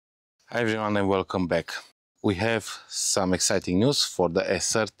Hi everyone and welcome back. We have some exciting news for the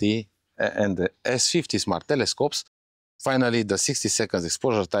S30 and the S50 smart telescopes. Finally, the 60 seconds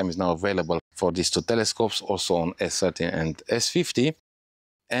exposure time is now available for these two telescopes, also on S30 and S50.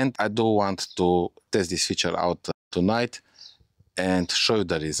 And I do want to test this feature out tonight and show you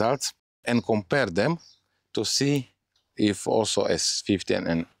the results and compare them to see if also S50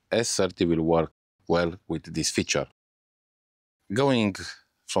 and S30 will work well with this feature. Going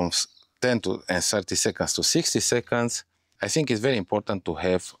from 10 to and 30 seconds to 60 seconds, I think it's very important to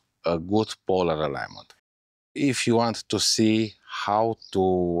have a good polar alignment. If you want to see how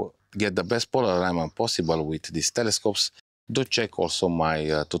to get the best polar alignment possible with these telescopes, do check also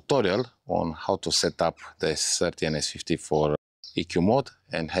my tutorial on how to set up the S30 and S50 for EQ mode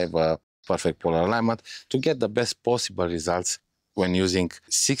and have a perfect polar alignment to get the best possible results when using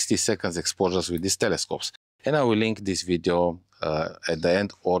 60 seconds exposures with these telescopes. And I will link this video at the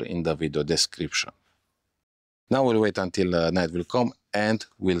end or in the video description. Now we'll wait until night will come and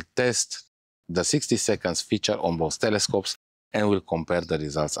we'll test the 60 seconds feature on both telescopes and we'll compare the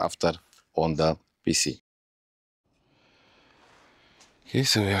results after on the PC. Okay,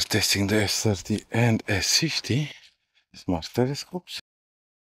 so we are testing the S30 and S50 smart telescopes.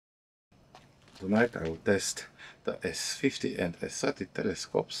 Tonight I will test the S50 and S30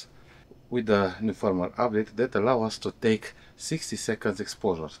 telescopes with the new firmware update that allow us to take 60 seconds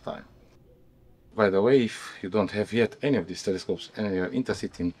exposure time. By the way, if you don't have yet any of these telescopes and you are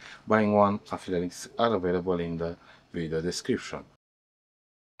interested in buying one, affiliate links are available in the video description.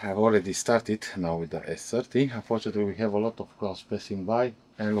 I have already started now with the S30. Unfortunately, we have a lot of clouds passing by,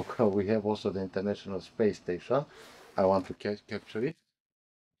 and look how we have also the International Space Station. I want to capture it.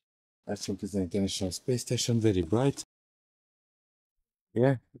 I think it's the International Space Station, very bright.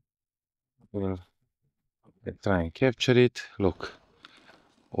 Yeah, we'll try and capture it. Look.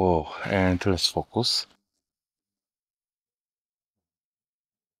 Oh, and let's focus.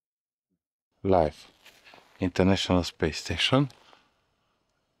 Live. International Space Station.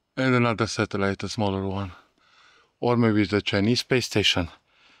 And another satellite, a smaller one. Or maybe it's the Chinese space station.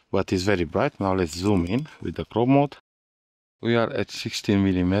 But it's very bright. Now let's zoom in with the crop mode. We are at 16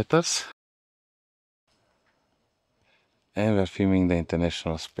 millimeters. And we're filming the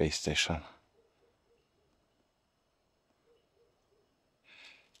International Space Station.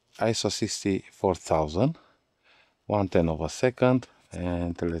 ISO 64,000. 1/10 of a second.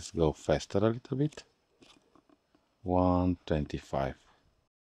 And let's go faster a little bit. 125.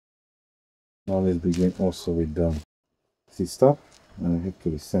 Now let's begin also with the SEESTAR. And I have to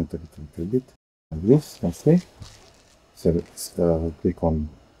recenter it a little bit. Like this, okay. So let's click on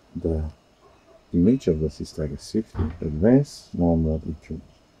the image of the Seestar S50, Advanced, Normal EQ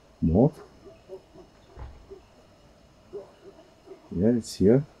mode. Yeah, it's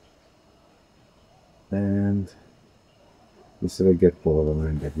here. And we select get polar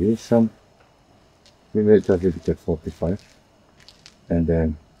alignment deviation. We will just leave it at 45 and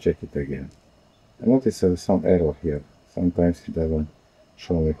then check it again. I notice there's some error here. Sometimes it doesn't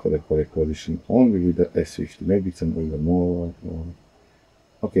show me the correct position only with the S50. Maybe it's an even more.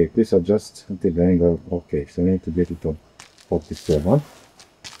 Okay, please adjust until the angle. Okay, so we need to get it on 47.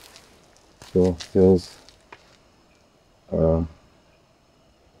 So there's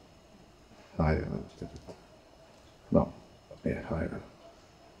higher. No, yeah, higher.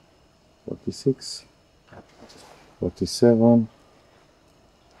 46, 47.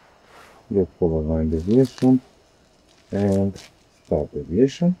 Get polar line deviation and start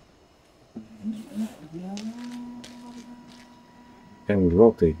deviation. And we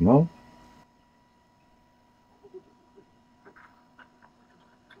rotate now.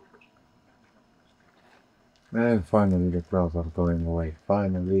 And finally the clouds are going away.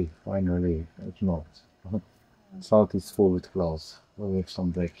 Finally, it's not. South is full with clouds. We have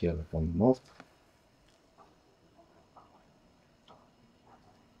some black yellow from the north.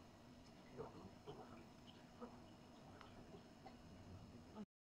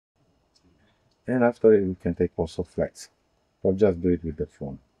 And after it we can take also flags. Or just do it with the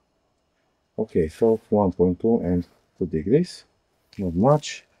phone. Okay, so 1.2 and 2 degrees. Not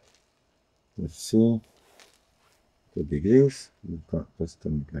much. Let's see. 2 degrees. You can just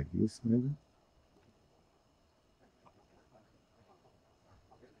turn it like this maybe.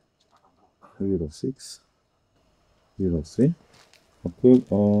 0.6, 0.3. Okay,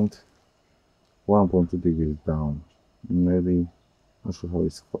 and 1.2 degrees down. Maybe not sure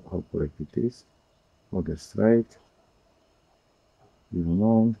how correct it is. I'll get straight.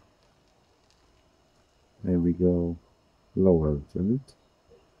 0.9. Maybe go lower a little bit.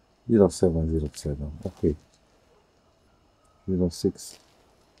 0.7, 0.7. Okay. 0.6.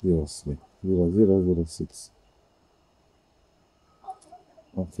 03 0006.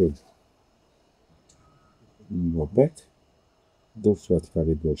 Okay, go back, do flat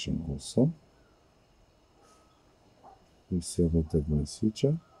calibration also. We selected my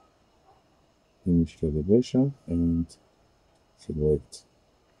switcher, image calibration, and select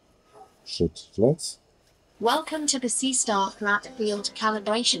shoot flats. Welcome to the Seestar Flat Field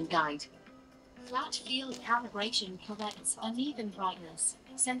Calibration Guide. Flat field calibration corrects uneven brightness,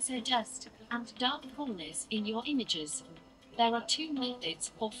 sensor dust, and dark fullness in your images. There are two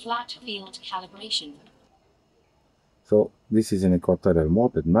methods for flat field calibration. So this is in a quarter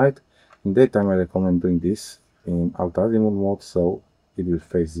mode at night. In daytime I recommend doing this in alt-azimuth mode, so it will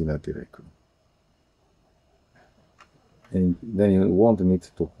face zenith directly. And then you won't need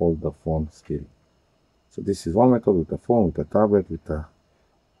to hold the phone still. So this is one method with a phone, with a tablet, with a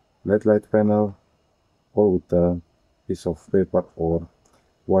LED light panel, or with a piece of paper or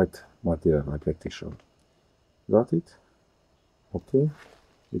white material like a t-shirt. Got it? Okay,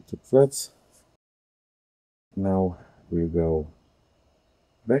 we took flats. Now we go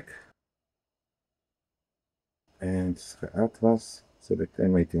back and Atlas, select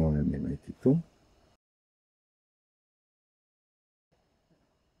M81 and M82.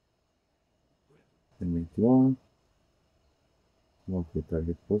 M81, mark the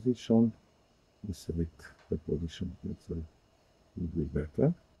target position, we select the position, let's say it will be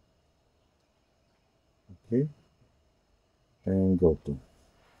better. Okay, and go to.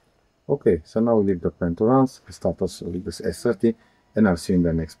 Okay, so now we leave the plan to run, start us with this S30, and I'll see you in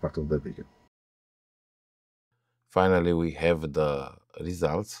the next part of the video. Finally, we have the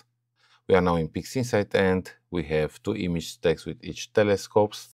results. We are now in PixInsight and we have two image stacks with each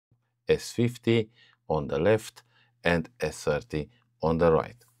telescopes, S50 on the left and S30 on the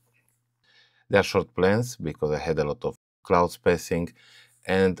right. They are short plans because I had a lot of clouds passing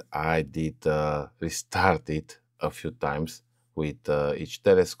and I did restart it a few times with each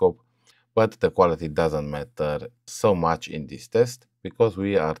telescope, but the quality doesn't matter so much in this test because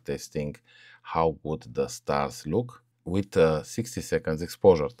we are testing how good the stars look with 60 seconds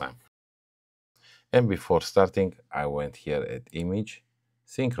exposure time. And before starting, I went here at Image,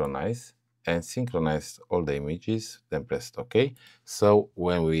 Synchronize, and synchronized all the images, then pressed OK. So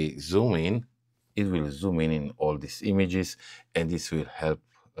when we zoom in, it will zoom in all these images, and this will help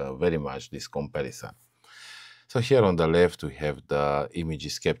very much this comparison. So here on the left, we have the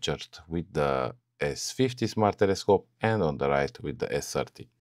images captured with the S50 Smart Telescope, and on the right with the S30.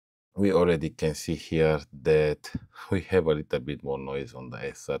 We already can see here that we have a little bit more noise on the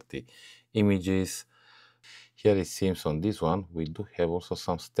S30 images. Here it seems on this one we do have also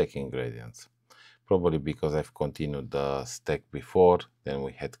some stacking gradients. Probably because I've continued the stack before, then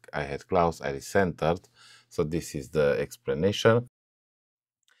I had clouds, I recentered. So this is the explanation.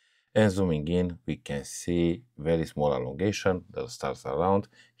 And zooming in, we can see very small elongation, the stars around.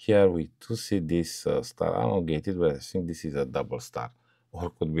 Here we do see this star elongated, but I think this is a double star.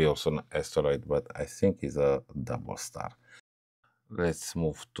 Or could be also an asteroid, but I think it's a double star. Let's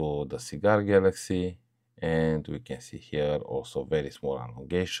move to the Cigar Galaxy, and we can see here also very small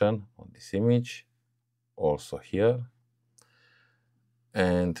elongation on this image, also here.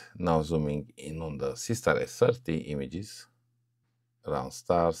 And now zooming in on the Seestar S30 images, round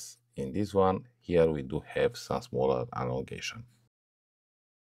stars. In this one, here we do have some smaller elongation.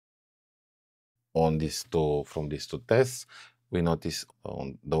 From these two tests, we notice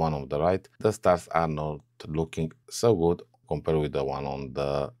on the one on the right, the stars are not looking so good compared with the one on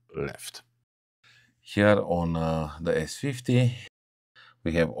the left. Here on the S50,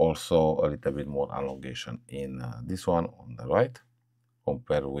 we have also a little bit more elongation in this one on the right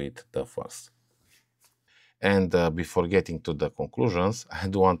compared with the first. And before getting to the conclusions, I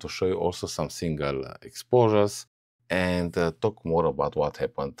do want to show you also some single exposures and talk more about what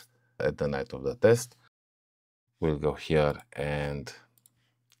happened at the night of the test. We'll go here and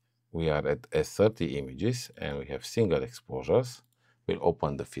we are at S30 images and we have single exposures. We'll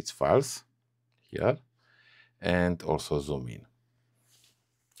open the feeds files here and also zoom in.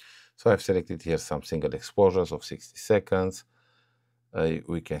 So I've selected here some single exposures of 60 seconds.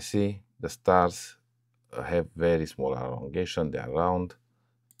 We can see the stars have very small elongation, they are round,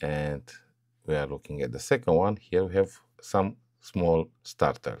 and we are looking at the second one. Here we have some small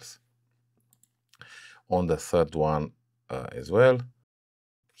star tails. On the third one as well,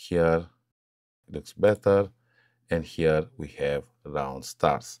 here it looks better, and here we have round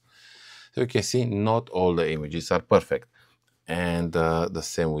stars. So you can see not all the images are perfect. And the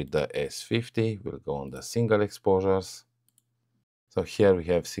same with the S50, we'll go on the single exposures. So here we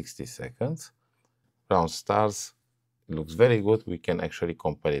have 60 seconds, round stars, It looks very good. We can actually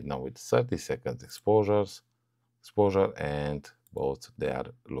compare it now with 30 seconds exposure, and both they are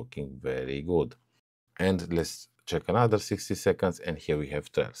looking very good. And let's check another 60 seconds, and here we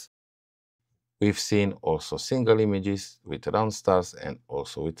have trails. We've seen also single images with round stars and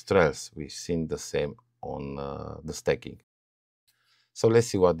also with trails. We've seen the same on the stacking. So let's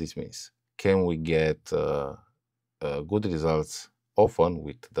see what this means. Can we get good results often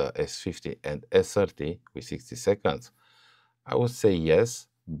with the S50 and S30 with 60 seconds? I would say yes,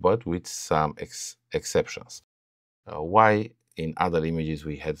 but with some exceptions. Why in other images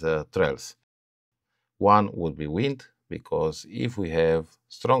we had trails? One would be wind, because if we have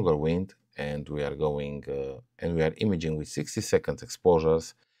stronger wind and we are going and we are imaging with 60 seconds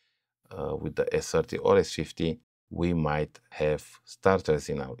exposures with the S30 or S50, we might have star trails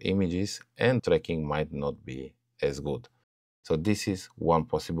in our images and tracking might not be as good. So this is one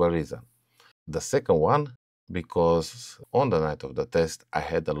possible reason. The second one, because on the night of the test I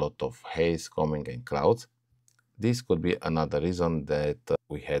had a lot of haze coming and clouds. This could be another reason that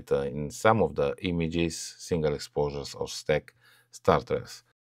we had in some of the images single exposures or stack star trails.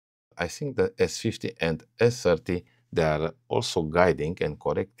 I think the S50 and S30, they are also guiding and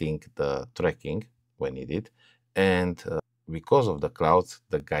correcting the tracking when needed, and because of the clouds,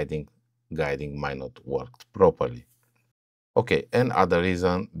 the guiding might not work properly. Okay, another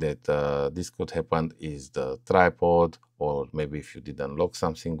reason that this could happen is the tripod, or maybe if you didn't lock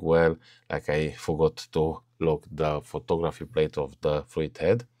something well, like I forgot to lock the photography plate of the fluid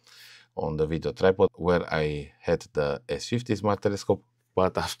head on the video tripod where I had the S50 Smart Telescope,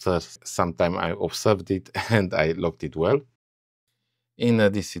 but after some time I observed it and I locked it well. In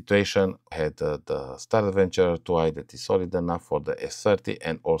this situation, I had the Star Adventure 2i that is solid enough for the S30,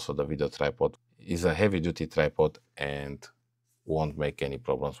 and also the video tripod is a heavy-duty tripod and won't make any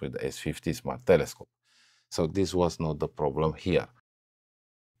problems with the S50 Smart Telescope. So this was not the problem here.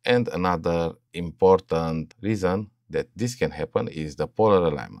 And another important reason that this can happen is the polar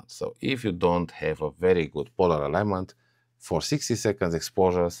alignment. So if you don't have a very good polar alignment, for 60 seconds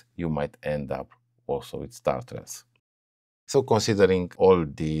exposures, you might end up also with star trails. So considering all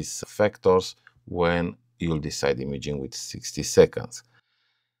these factors when you'll decide imaging with 60 seconds.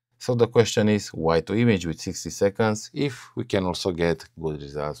 So the question is, why to image with 60 seconds if we can also get good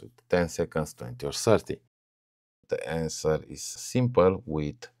results with 10 seconds, 20 or 30? The answer is simple.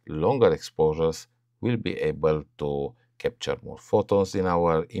 With longer exposures, we'll be able to capture more photons in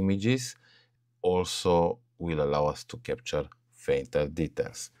our images. Also will allow us to capture fainter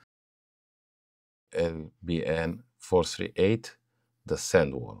details. LBN 438, the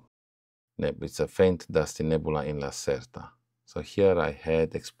Sandwall. It's a faint dusty nebula in Lacerta. So here I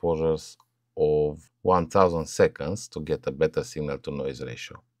had exposures of 1000 seconds to get a better signal to noise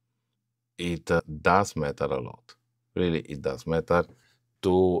ratio. It does matter a lot. Really, it does matter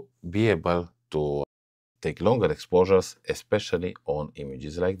to be able to take longer exposures, especially on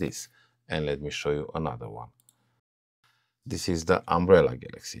images like this. And let me show you another one. This is the Umbrella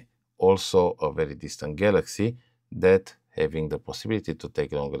Galaxy, also a very distant galaxy that, having the possibility to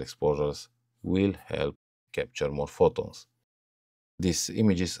take longer exposures, will help capture more photons. These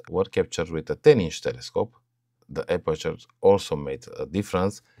images were captured with a 10-inch telescope. The aperture also made a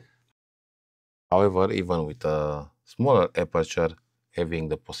difference. However, even with a smaller aperture, having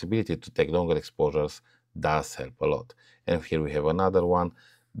the possibility to take longer exposures does help a lot. And here we have another one,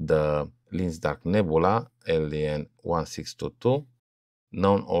 the Linz Dark Nebula, LN 1622,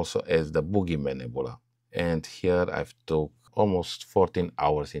 known also as the Boogeyman Nebula. And here I've took almost 14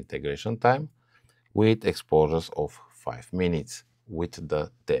 hours integration time with exposures of 5 minutes with the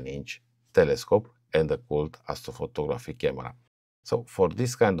 10-inch telescope and the cooled astrophotography camera. So for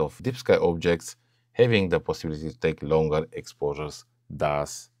this kind of deep sky objects, having the possibility to take longer exposures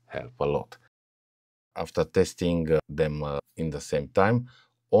does help a lot. After testing them in the same time,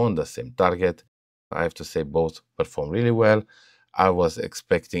 on the same target, I have to say both perform really well. I was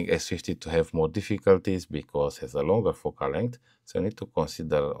expecting S50 to have more difficulties because it has a longer focal length, so you need to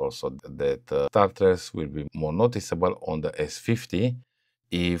consider also that star trails will be more noticeable on the S50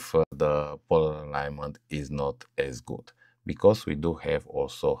 if the polar alignment is not as good, because we do have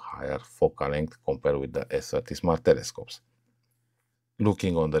also higher focal length compared with the S30 Smart telescopes.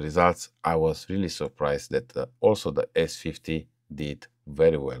 Looking on the results, I was really surprised that also the S50 did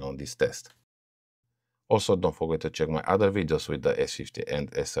very well on this test. Also, don't forget to check my other videos with the S50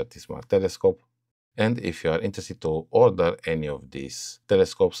 and S30 Smart telescope. And if you are interested to order any of these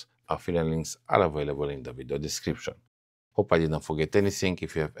telescopes, affiliate links are available in the video description. Hope I didn't forget anything.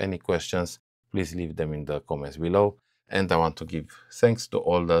 If you have any questions, please leave them in the comments below. And I want to give thanks to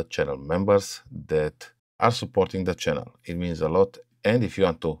all the channel members that are supporting the channel. It means a lot. And if you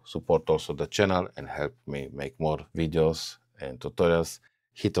want to support also the channel and help me make more videos and tutorials,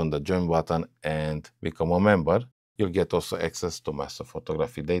 hit on the join button and become a member. You'll get also access to my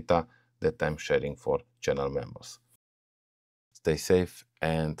astrophotography data that I'm sharing for channel members. Stay safe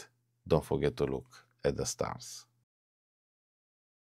and don't forget to look at the stars.